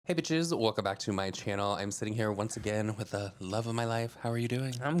Hey bitches, welcome back to my channel. I'm sitting here once again with the love of my life. How are you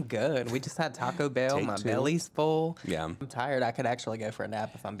doing? I'm good. We just had Taco Bell. Take My two. belly's full. Yeah. I'm tired. I could actually go for a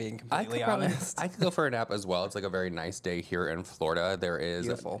nap if I'm being completely honest. I could go for a nap as well. It's like a very nice day here in Florida. There is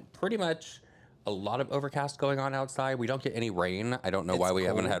Beautiful. pretty much a lot of overcast going on outside. We don't get any rain. I don't know why we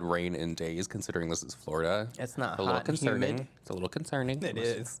haven't had rain in days, considering this is Florida. It's not a hot little concerning. and humid. It's a little concerning. It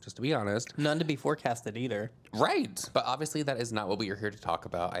is. Just to be honest. None to be forecasted either. Right. But obviously that is not what we are here to talk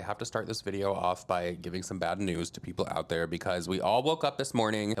about. I have to start this video off by giving some bad news to people out there because we all woke up this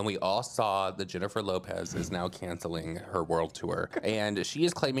morning and we all saw that Jennifer Lopez is now canceling her world tour. And she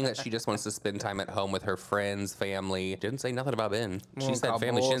is claiming that she just wants to spend time at home with her friends, family. Didn't say nothing about Ben. She said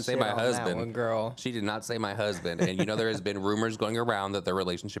family. She didn't say my husband. Girl. She did not say my husband. And you know, there has been rumors going around that their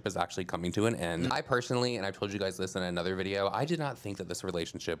relationship is actually coming to an end. I personally, and I've told you guys this in another video, I did not think that this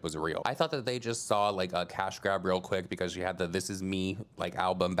relationship was real. I thought that they just saw like a cash grab real quick because she had the This Is Me like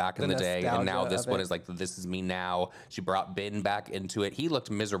album back in the day. And now this one is like the This Is Me Now. She brought Ben back into it. He looked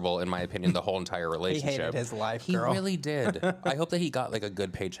miserable in my opinion the whole entire relationship. He hated his life, girl. He really did. I hope that he got like a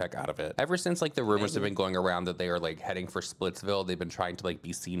good paycheck out of it. Ever since like the rumors have been going around that they are like heading for Splitsville, they've been trying to like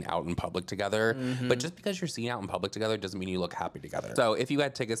be seen out in public together. But just because you're seen out in public together doesn't mean you look happy together. So if you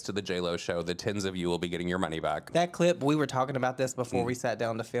had tickets to the JLO show, the tens of you will be getting your money back. That clip, we were talking about this before we sat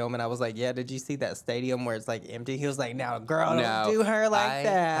down to film, and I was like, yeah, did you see that stadium where it's like empty? He was like, no, girl, don't do her like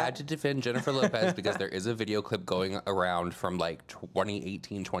that. I had to defend Jennifer Lopez because there is a video clip going around from like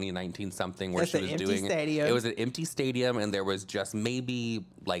 2018, 2019 something where she was doing stadium. It was an empty stadium and there was just maybe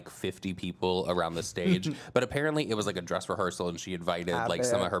like 50 people around the stage. But apparently it was like a dress rehearsal and she invited like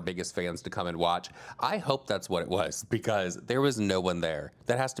some of her biggest fans to come and watch. I hope that's what it was because there was no one there.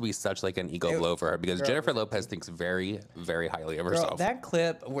 That has to be such like an ego blow for her because Jennifer Lopez thinks very, very highly of herself. That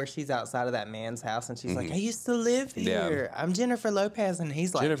clip where she's outside of that man's house and she's like, I used to live here. I'm Jennifer Lopez. And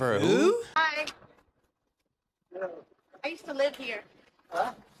he's like, Jennifer who? Hi. I used to live here.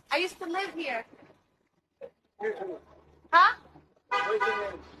 Huh? I used to live here. Huh? What's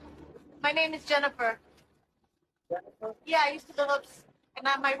your name? My name is Jennifer. Jennifer? Yeah, I used to live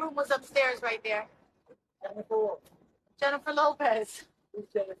and my room was upstairs right there. Jennifer? Jennifer Lopez. Who's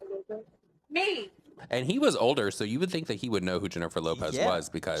Jennifer Lopez? Me. And he was older, so you would think that he would know who Jennifer Lopez was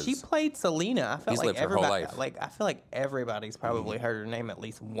because she played Selena. I felt like lived her whole life. I feel like everybody's probably heard her name at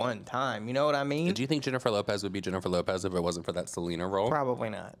least one time. You know what I mean? Do you think Jennifer Lopez would be Jennifer Lopez if it wasn't for that Selena role? Probably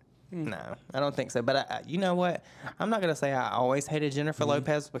not. No, I don't think so. But you know what? I'm not gonna say I always hated Jennifer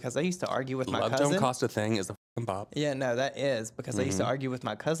Lopez because I used to argue with my Love cousin. Don't Cost a Thing is a fucking bop. Yeah, no, that is because I used to argue with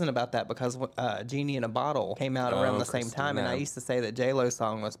my cousin about that because Genie in a Bottle came out around the same time, and I used to say that JLo's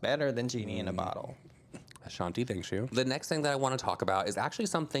song was better than Genie in a Bottle. Ashanti, thanks you. The next thing that I want to talk about is actually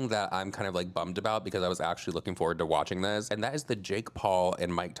something that I'm kind of like bummed about because I was actually looking forward to watching this, and that is the Jake Paul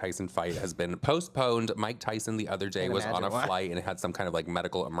and Mike Tyson fight has been postponed. Mike Tyson the other day was on a flight and had some kind of like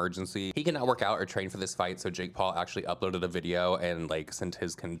medical emergency. He cannot work out or train for this fight, so Jake Paul actually uploaded a video and like sent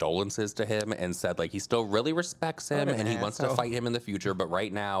his condolences to him and said like he still really respects him and he wants to fight him in the future, but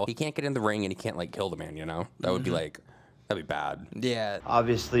right now he can't get in the ring and he can't like kill the man, you know? That would be like, that'd be bad. Yeah.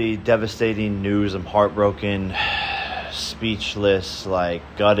 Obviously, devastating news. I'm heartbroken, speechless, like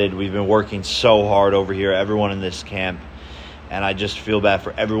gutted. We've been working so hard over here, everyone in this camp, and I just feel bad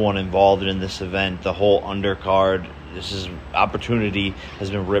for everyone involved in this event, the whole undercard. Opportunity has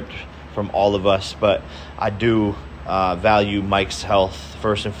been ripped from all of us, but I do value Mike's health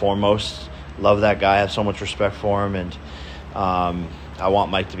first and foremost. Love that guy. I have so much respect for him, and I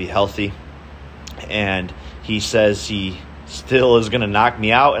want Mike to be healthy. And he says he still is going to knock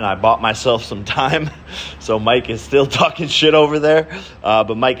me out, and I bought myself some time. So Mike is still talking shit over there.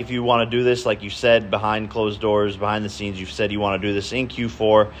 But Mike, if you want to do this, like you said, behind closed doors, behind the scenes, you've said you want to do this in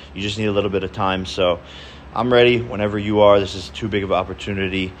Q4. You just need a little bit of time. So I'm ready whenever you are. This is too big of an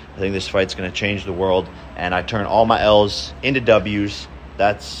opportunity. I think this fight's going to change the world. And I turn all my L's into W's.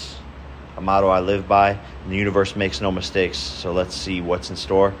 That's a motto I live by. And the universe makes no mistakes. So let's see what's in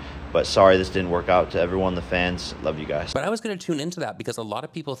store. But sorry this didn't work out. To everyone, the fans, love you guys. But I was going to tune into that because a lot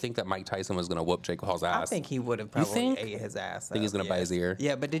of people think that Mike Tyson was going to whoop Jake Paul's ass. I think he would have probably ate his ass. Think he's going to bite his ear?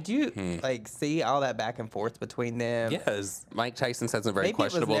 Yeah, but did you like see all that back and forth between them? Yes. Mike Tyson said some very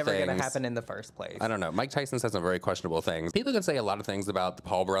questionable things. Maybe it was never going to happen in the first place. I don't know. Mike Tyson said some very questionable things. People can say a lot of things about the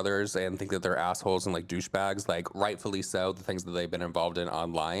Paul brothers and think that they're assholes and like douchebags, like rightfully so, the things that they've been involved in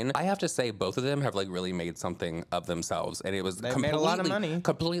online. I have to say both of them have like really made something of themselves, and it was made a lot of money.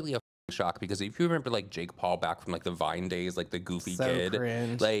 Completely a shock because if you remember like Jake Paul back from like the Vine days, like the goofy kid,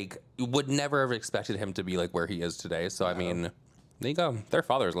 cringe. like you would never have expected him to be like where he is today. So I mean, There you go. Their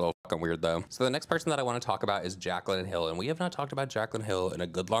father's a little fucking weird though. So the next person that I want to talk about is Jaclyn Hill, and we have not talked about Jaclyn Hill in a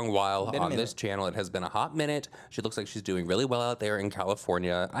good long while on this channel. It has been a hot minute. She looks like she's doing really well out there in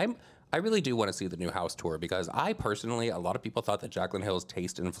California. I really do want to see the new house tour because I personally, a lot of people thought that Jaclyn Hill's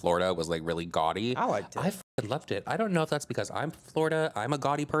taste in Florida was like really gaudy. I liked it. I fucking loved it. I don't know if that's because I'm from Florida. I'm a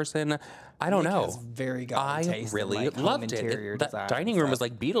gaudy person. I don't know. Has very gaudy taste. I really loved it. That dining room was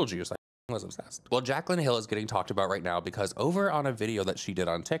like Beetlejuice. I was obsessed. Well, Jaclyn Hill is getting talked about right now because over on a video that she did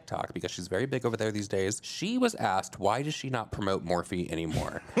on TikTok, because she's very big over there these days, she was asked why does she not promote Morphe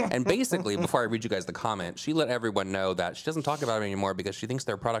anymore? And basically, before I read you guys the comment, she let everyone know that she doesn't talk about them anymore because she thinks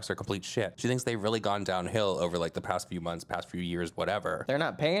their products are complete shit. She thinks they've really gone downhill over like the past few months, past few years, whatever. They're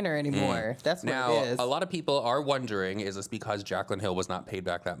not paying her anymore. That's what now, it is. a lot of people are wondering, is this because Jaclyn Hill was not paid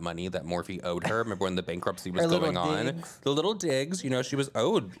back that money that Morphe owed her? Remember when the bankruptcy was going on? The little digs, you know, she was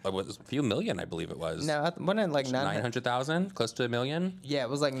owed a few million, I believe it was. No, wasn't it like 900,000, close to $1 million? Yeah, it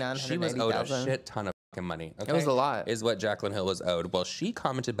was like 980,000. She was owed a shit ton of fucking money. Okay? It was a lot. Is what Jaclyn Hill was owed. Well, she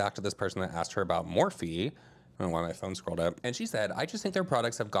commented back to this person that asked her about Morphe. I don't know why my phone scrolled up. And she said, I just think their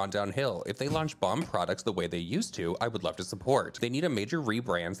products have gone downhill. If they launch bomb products the way they used to, I would love to support. They need a major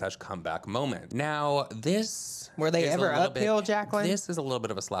rebrand / comeback moment. Now, this... Were they ever uphill, Jaclyn? This is a little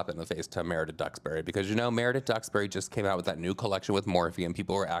bit of a slap in the face to Meredith Duxbury because, you know, Meredith Duxbury just came out with that new collection with Morphe and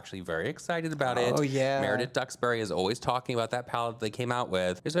people were actually very excited about it. Oh, yeah. Meredith Duxbury is always talking about that palette they came out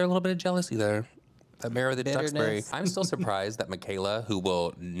with. Is there a little bit of jealousy there? Meredith Duxbury. I'm still surprised that Michaela, who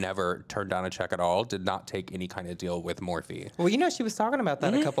will never turn down a check at all, did not take any kind of deal with Morphe. Well, you know, she was talking about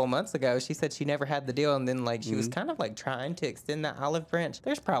that a couple of months ago. She said she never had the deal, and then like she was kind of like trying to extend that olive branch.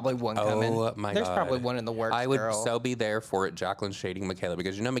 There's probably one coming. Oh my There's God. probably one in the works. I would girl. so be there for it. Jaclyn shading Michaela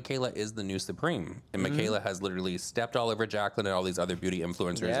because you know Michaela is the new supreme, and Michaela has literally stepped all over Jaclyn and all these other beauty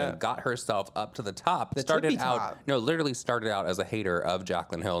influencers and got herself up to the top. Started out, no, literally started out as a hater of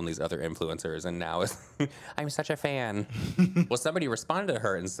Jaclyn Hill and these other influencers, and now is I'm such a fan. Well, somebody responded to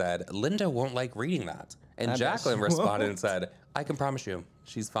her and said, Linda won't like reading that. And Jaclyn responded and said, I can promise you,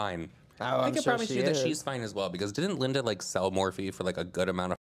 she's fine. Oh, I can promise you that she's fine as well, because didn't Linda like sell Morphe for like a good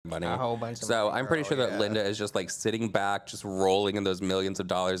amount of money? A whole bunch of so money, I'm pretty girl, sure that Linda is just like sitting back, just rolling in those millions of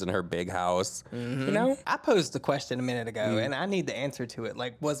dollars in her big house. You know? I posed the question a minute ago, and I need the answer to it.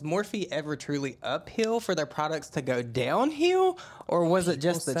 Like, was Morphe ever truly uphill for their products to go downhill, or was it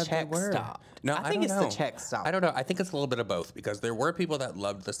just the check stop? No, I think it's the check stop. I don't know. I think it's a little bit of both because there were people that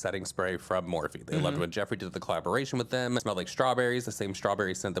loved the setting spray from Morphe. They loved when Jeffree did the collaboration with them. It smelled like strawberries, the same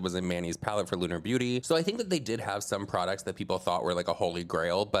strawberry scent that was in Manny's palette for Lunar Beauty. So I think that they did have some products that people thought were like a holy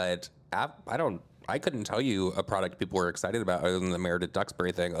grail, but I couldn't tell you a product people were excited about other than the Meredith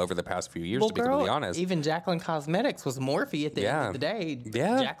Duxbury thing over the past few years, to be completely honest. Even Jaclyn Cosmetics was Morphe at the end of the day.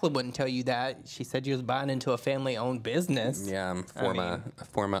 Yeah. Jaclyn wouldn't tell you that. She said she was buying into a family-owned business. Yeah,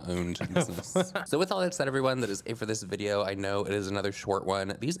 Forma-owned business. So with all that said, everyone, that is it for this video. I know it is another short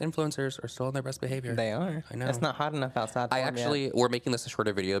one. These influencers are still on their best behavior. They are. I know. It's not hot enough outside for them we're making this a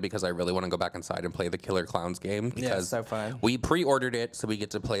shorter video because I really want to go back inside and play the Killer Clowns game. Because it's so fun. We pre-ordered it, so we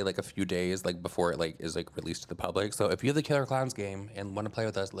get to play like a few days like before it like is like released to the public. So if you have the Killer Clowns game and want to play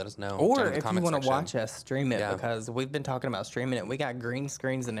with us, let us know. Or if you want to watch us stream it, because we've been talking about streaming it. We got green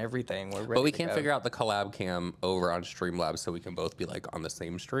screens and everything. We're ready. But we can't figure out the collab cam over on Streamlabs so we can both be like on the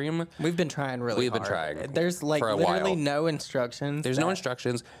same stream. We've been trying really hard. We've been trying. There's like literally no instructions. There's no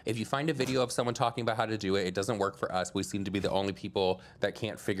instructions. If you find a video of someone talking about how to do it, it doesn't work for us. We seem to be the only people that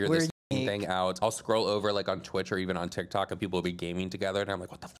can't figure this thing out. I'll scroll over like on Twitch or even on TikTok and people will be gaming together and I'm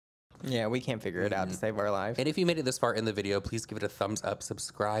like, what the f? Yeah, we can't figure it out to save our life. And if you made it this far in the video, please give it a thumbs up,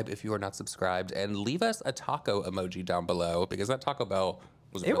 subscribe if you are not subscribed, and leave us a taco emoji down below because that Taco Bell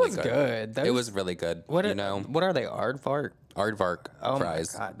was really good. It was really good. What you know? What are they? Aardvark? Aardvark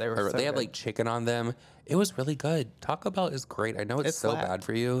fries. Oh my God, they were so They had like chicken on them. It was really good. Taco Bell is great. I know it's so bad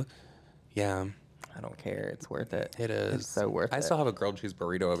for you. Yeah. I don't care. It's worth it. It is. It's so worth it. I still have a grilled cheese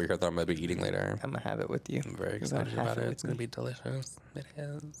burrito over here that I'm going to be eating later. I'm going to have it with you. I'm very excited about it. It's going to be delicious. It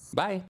is. Bye.